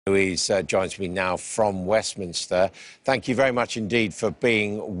Louise joins me now from Westminster. Thank you very much indeed for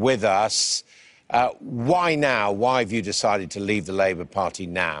being with us. Why now? Why have you decided to leave the Labour Party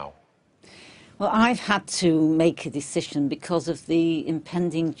now? Well, I've had to make a decision because of the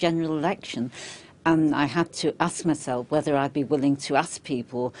impending general election. And I had to ask myself whether I'd be willing to ask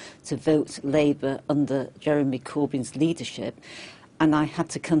people to vote Labour under Jeremy Corbyn's leadership. And I had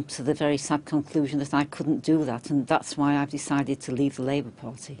to come to the very sad conclusion that I couldn't do that, and that's why I've decided to leave the Labour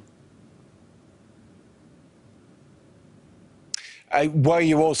Party. Were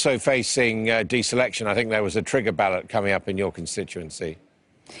you also facing deselection? I think there was a trigger ballot coming up in your constituency.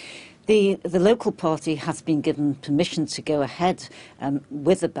 The local party has been given permission to go ahead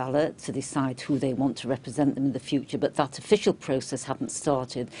with a ballot to decide who they want to represent them in the future, but that official process hadn't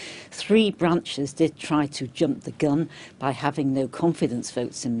started. 3 branches did try to jump the gun by having no confidence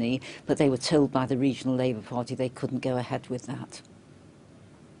votes in me, but they were told by the regional Labour Party they couldn't go ahead with that.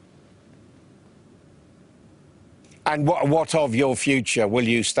 And what of your future? Will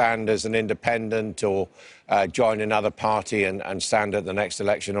you stand as an independent or join another party and stand at the next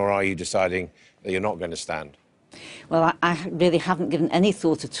election, or are you deciding that you're not going to stand? Well, I really haven't given any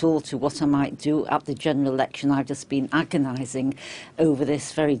thought at all to what I might do at the general election. I've just been agonising over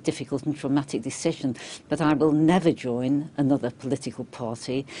this very difficult and traumatic decision. But I will never join another political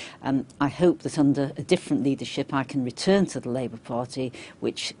party. I hope that under a different leadership I can return to the Labour Party,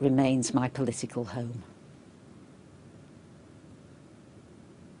 which remains my political home.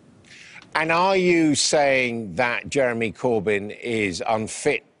 And are you saying that Jeremy Corbyn is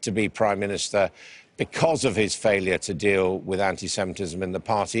unfit to be Prime Minister because of his failure to deal with anti-Semitism in the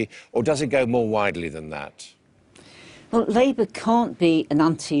party, or does it go more widely than that? Well, Labour can't be an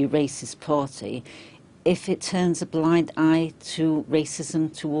anti-racist party if it turns a blind eye to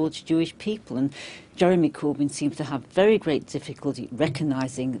racism towards Jewish people. And Jeremy Corbyn seems to have very great difficulty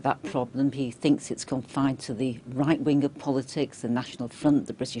recognising that problem. He thinks it's confined to the right wing of politics, the National Front,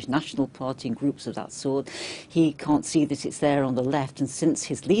 the British National Party and groups of that sort. He can't see that it's there on the left, and since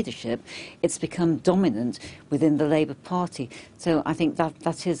his leadership, it's become dominant within the Labour Party. So I think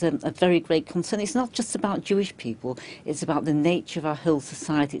that is a very great concern. It's not just about Jewish people, it's about the nature of our whole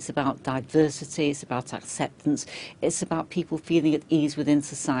society, it's about diversity, it's about acceptance, it's about people feeling at ease within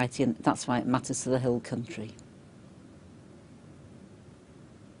society, and that's why it matters to the whole country.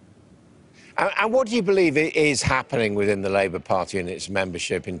 And what do you believe is happening within the Labour Party and its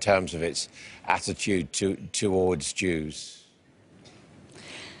membership in terms of its attitude towards Jews?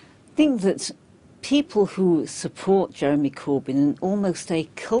 I think that people who support Jeremy Corbyn in almost a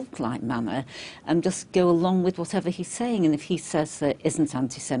cult-like manner just go along with whatever he's saying. And if he says there isn't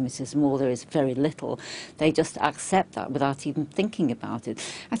anti-Semitism or there is very little, they just accept that without even thinking about it.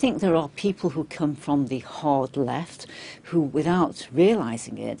 I think there are people who come from the hard left who, without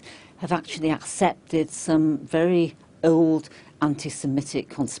realising it, have actually accepted some very old anti-Semitic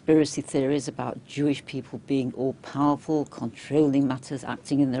conspiracy theories about Jewish people being all-powerful, controlling matters,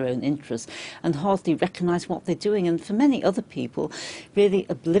 acting in their own interests, and hardly recognise what they're doing. And for many other people, really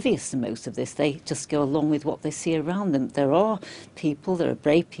oblivious to most of this, they just go along with what they see around them. There are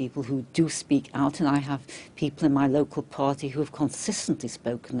brave people who do speak out, and I have people in my local party who have consistently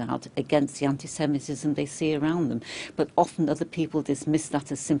spoken out against the anti-Semitism they see around them. But often other people dismiss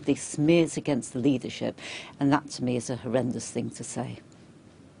that as simply smears against the leadership, and that to me is a horrendous thing to say.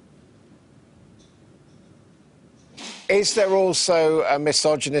 Is there also a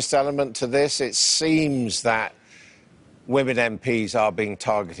misogynist element to this? It seems that women MPs are being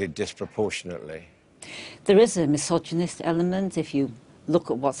targeted disproportionately. There is a misogynist element if you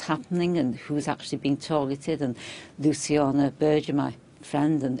look at what's happening and who's actually being targeted. And Luciana Berger, my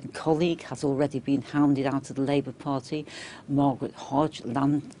friend and colleague, has already been hounded out of the Labour Party. Margaret Hodge,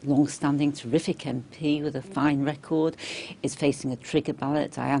 long-standing terrific MP with a fine record, is facing a trigger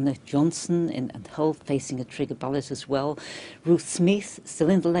ballot. Diana Johnson in Hull facing a trigger ballot as well. Ruth Smith, still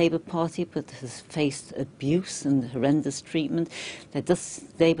in the Labour Party, but has faced abuse and horrendous treatment.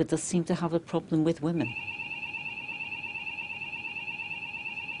 Labour does seem to have a problem with women.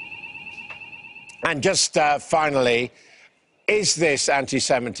 And just finally, is this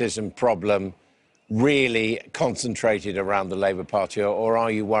anti-Semitism problem really concentrated around the Labour Party, or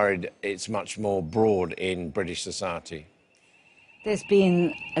are you worried it's much more broad in British society? There's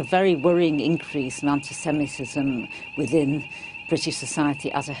been a very worrying increase in anti-Semitism within British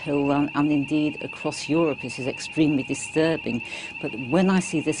society as a whole and indeed across Europe. This is extremely disturbing. But when I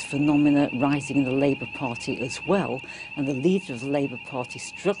see this phenomena rising in the Labour Party as well, and the leader of the Labour Party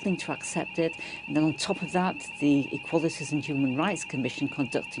struggling to accept it, and then on top of that, the Equalities and Human Rights Commission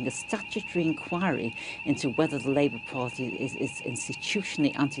conducting a statutory inquiry into whether the Labour Party is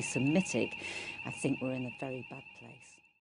institutionally anti-Semitic, I think we're in a very bad place.